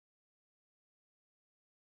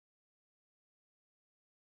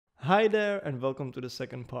Hi there and welcome to the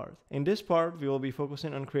second part. In this part, we will be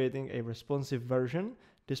focusing on creating a responsive version.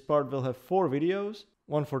 This part will have 4 videos,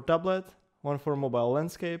 one for tablet, one for mobile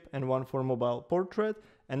landscape, and one for mobile portrait.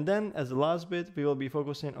 And then as the last bit, we will be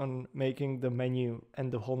focusing on making the menu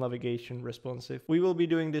and the whole navigation responsive. We will be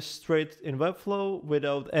doing this straight in Webflow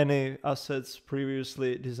without any assets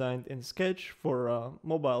previously designed in Sketch for a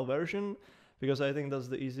mobile version, because I think that's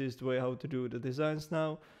the easiest way how to do the designs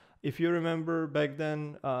now. If you remember back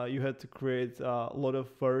then, you had to create a lot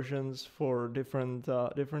of versions for different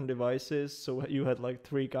devices. So you had like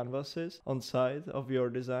 3 canvases on side of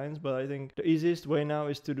your designs. But I think the easiest way now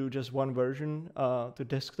is to do just one version, to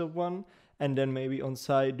desktop one, and then maybe on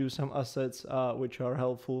side do some assets which are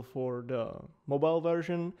helpful for the mobile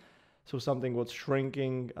version. So something what's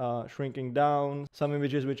shrinking down, some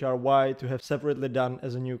images which are wide to have separately done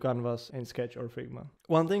as a new canvas in Sketch or Figma.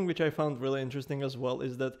 One thing which I found really interesting as well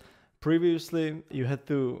is that previously you had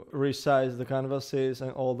to resize the canvases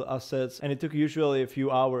and all the assets, and it took usually a few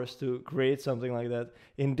hours to create something like that.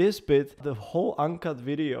 In this bit, the whole uncut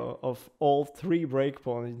video of all 3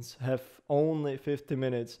 breakpoints have only 50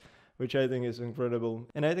 minutes, which I think is incredible.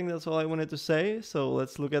 And I think that's all I wanted to say, so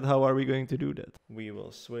let's look at how are we going to do that. We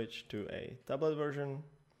will switch to a tablet version,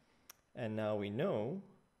 and now we know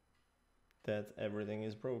that everything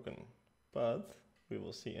is broken. But we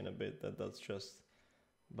will see in a bit that that's just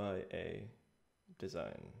by a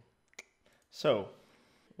design. So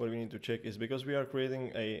what we need to check is, because we are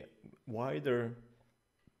creating a wider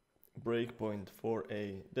breakpoint for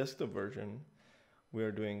a desktop version, we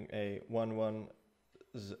are doing a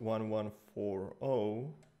 1140,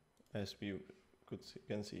 as we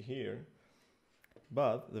can see here,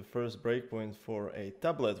 but the first breakpoint for a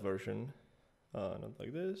tablet version, not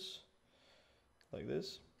like this,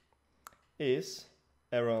 is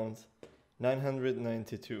around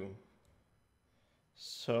 992.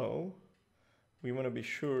 So we want to be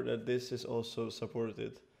sure that this is also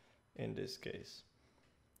supported in this case,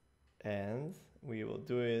 and we will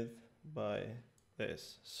do it by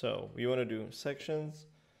this. So we want to do section,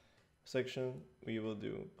 we will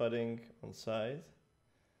do padding on side.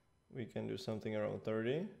 We can do something around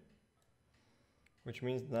 30, which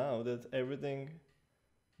means now that everything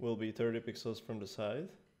will be 30 pixels from the side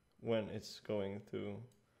when it's going to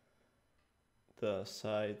the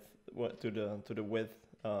side, to the width,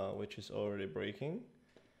 which is already breaking.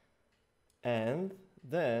 And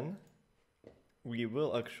then we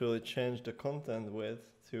will actually change the content width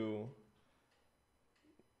to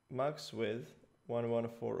max width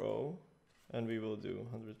 1140, and we will do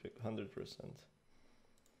 100%.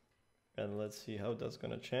 And let's see how that's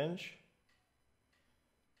gonna change.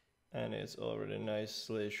 And it's already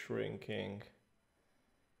nicely shrinking.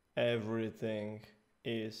 Everything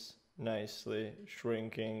is nicely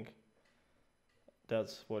shrinking.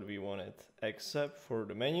 That's what we wanted, except for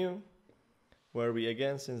the menu, where we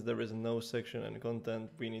again, since there is no section and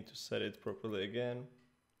content, we need to set it properly again,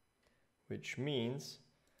 which means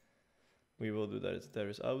we will do that. There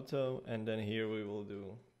is auto, and then here we will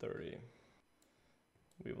do 30.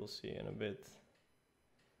 We will see in a bit.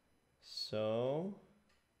 So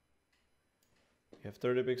we have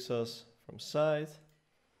 30 pixels from side.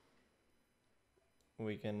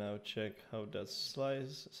 We can now check how that's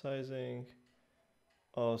sizing.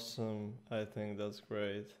 Awesome, I think that's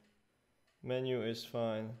great. Menu is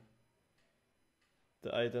fine.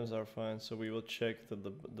 The items are fine, so we will check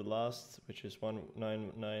the last, which is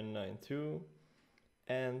 19992,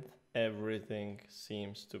 and everything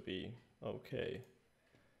seems to be okay.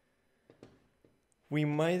 We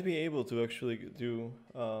might be able to actually do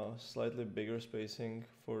slightly bigger spacing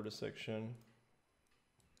for the section.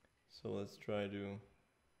 So let's try to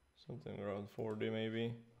something around 40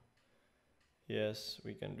 maybe. Yes,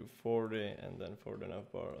 we can do 40, and then for the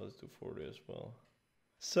navbar, let's do 40 as well.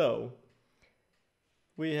 So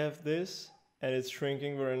we have this, and it's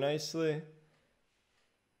shrinking very nicely,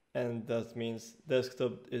 and that means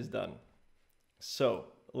desktop is done.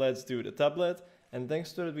 So let's do the tablet, and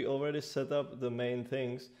thanks to it, we already set up the main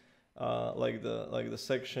things, like the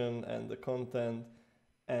section and the content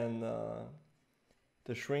and the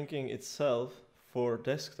shrinking itself for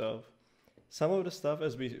desktop. Some of the stuff,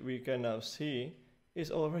 as we can now see,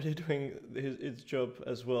 is already doing its job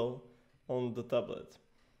as well on the tablet.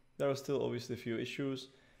 There are still obviously a few issues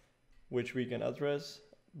which we can address,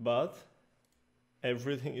 but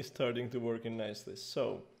everything is starting to work in nicely.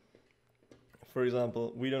 So, for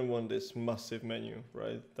example, we don't want this massive menu,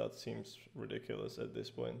 right? That seems ridiculous at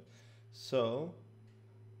this point. So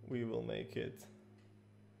we will make it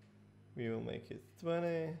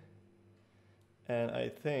 20, and I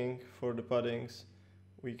think for the paddings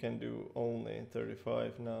we can do only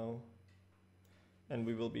 35 now, and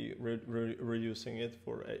we will be reducing it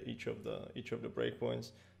for each of the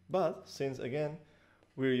breakpoints. But since again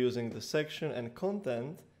we're using the section and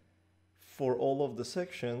content for all of the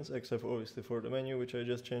sections, except for obviously for the menu, which I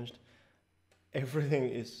just changed, everything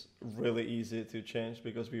is really easy to change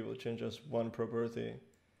because we will change just one property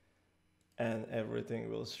and everything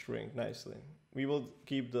will shrink nicely. We will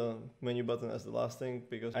keep the menu button as the last thing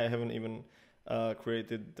because I haven't even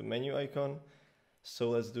created the menu icon. So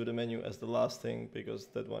let's do the menu as the last thing because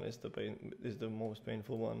that one is the most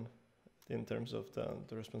painful one in terms of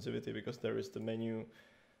the responsivity, because there is the menu,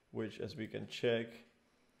 which, as we can check,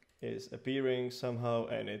 is appearing somehow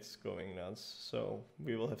and it's going nuts. So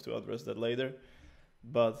we will have to address that later,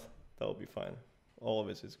 but that'll be fine. All of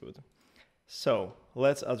it is good. So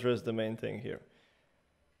let's address the main thing here.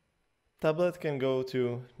 Tablet can go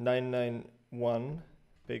to 991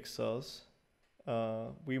 pixels.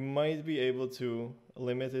 We might be able to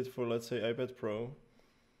limit it for, let's say, iPad Pro.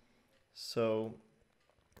 So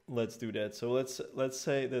let's do that. So let's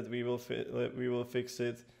say that we will fix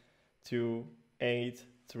it to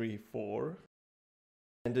 834,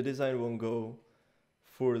 and the design won't go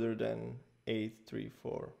further than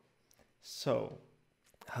 834. So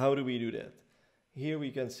how do we do that? Here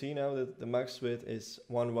we can see now that the max width is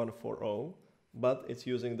 1140, but it's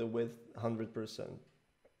using the width 100%,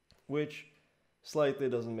 which slightly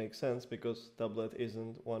doesn't make sense because tablet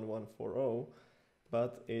isn't 1140,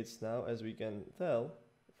 but it's now, as we can tell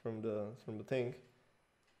from the thing,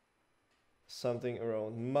 something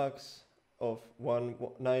around max of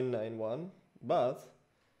 1991. But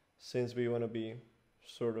since we want to be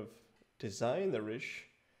sort of designerish,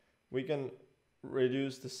 we can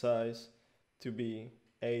reduce the size to be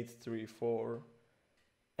 834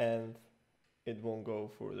 and it won't go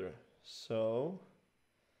further. So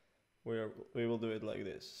we will do it like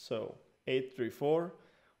this. So 834,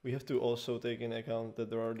 we have to also take into account that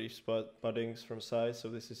there are these paddings from size.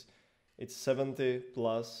 So it's 70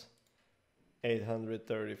 plus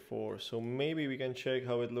 834. So maybe we can check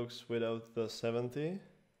how it looks without the 70.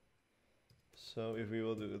 So if we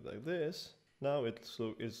will do it like this, now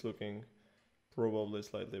it's looking probably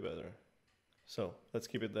slightly better. So let's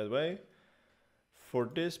keep it that way. For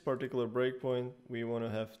this particular breakpoint, we want to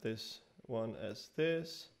have this one as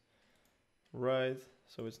this, right?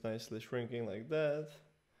 So it's nicely shrinking like that.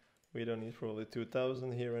 We don't need probably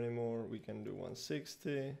 2000 here anymore. We can do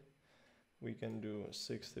 160. We can do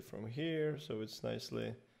 60 from here, so it's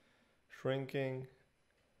nicely shrinking.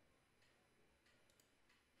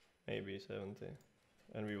 Maybe 70,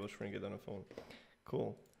 and we will shrink it on a phone.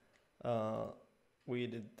 Cool. We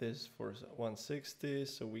did this for 160,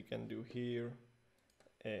 so we can do here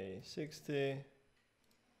a 60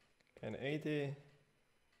 and 80.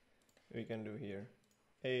 We can do here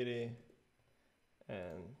 80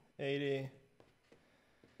 and 80.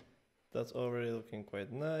 That's already looking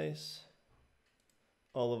quite nice.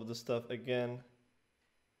 All of the stuff again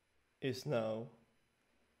is now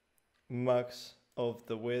max of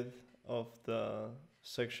the width of the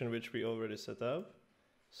section which we already set up.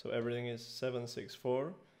 So everything is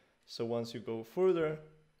 764. So once you go further,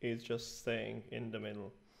 it's just staying in the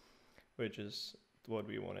middle, which is what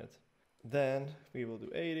we wanted. Then we will do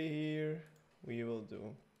 80 here. We will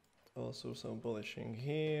do also some polishing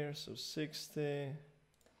here. So 60.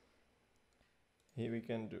 Here we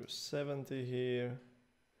can do 70 here.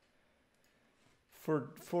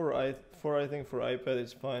 I think for iPad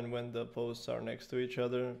it's fine when the posts are next to each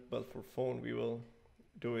other, but for phone we will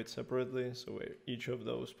do it separately. So each of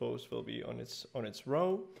those posts will be on its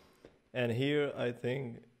row. And here I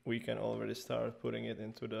think we can already start putting it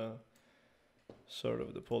into the sort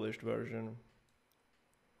of the polished version.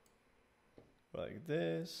 Like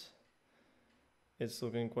this. It's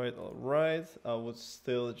looking quite alright. I would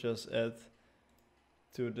still just add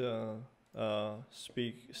to the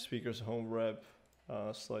speaker's home wrap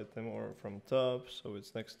slightly more from top, so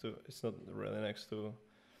it's not really next to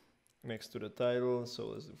the title. So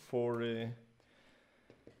let's do 40.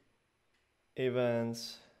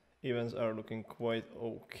 Events are looking quite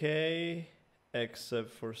okay,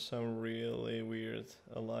 except for some really weird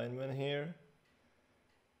alignment here.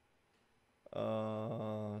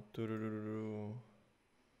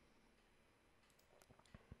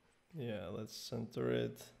 Yeah, let's center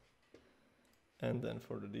it. And then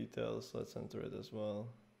for the details, let's center it as well.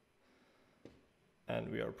 And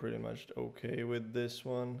we are pretty much okay with this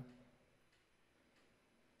one.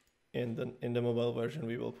 In the mobile version,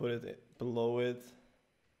 we will put it below it.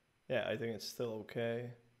 Yeah, I think it's still okay.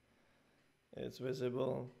 It's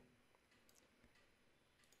visible.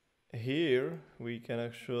 here we can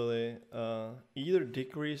actually either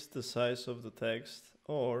decrease the size of the text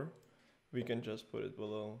or we can just put it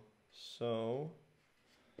below. So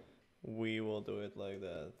we will do it like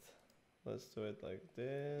that. Let's do it like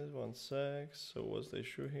this. 1 sec. So what's the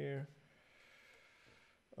issue here?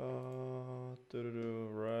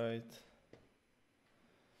 Right.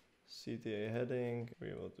 CTA heading.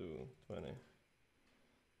 We will do 20,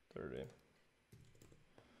 30.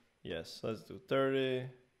 Yes, let's do 30.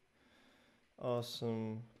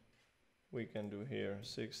 Awesome. We can do here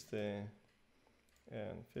 60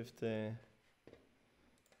 and 50.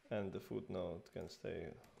 And the footnote can stay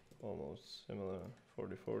almost similar,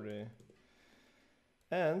 40, 40.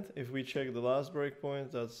 And if we check the last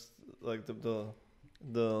breakpoint, that's like the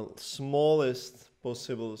smallest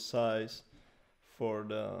possible size for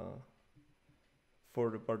the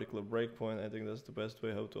particular breakpoint. I think that's the best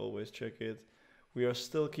way how to always check it. We are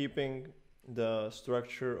still keeping the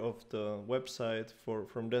structure of the website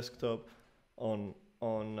from desktop on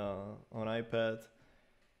iPad.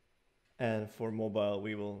 And for mobile,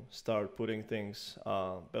 we will start putting things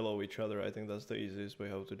below each other. I think that's the easiest way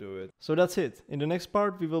how to do it. So that's it. In the next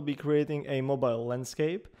part, we will be creating a mobile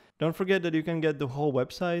landscape. Don't forget that you can get the whole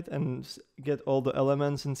website and get all the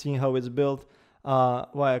elements and see how it's built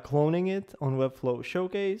via cloning it on Webflow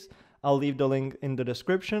Showcase. I'll leave the link in the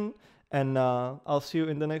description, and I'll see you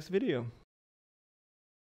in the next video.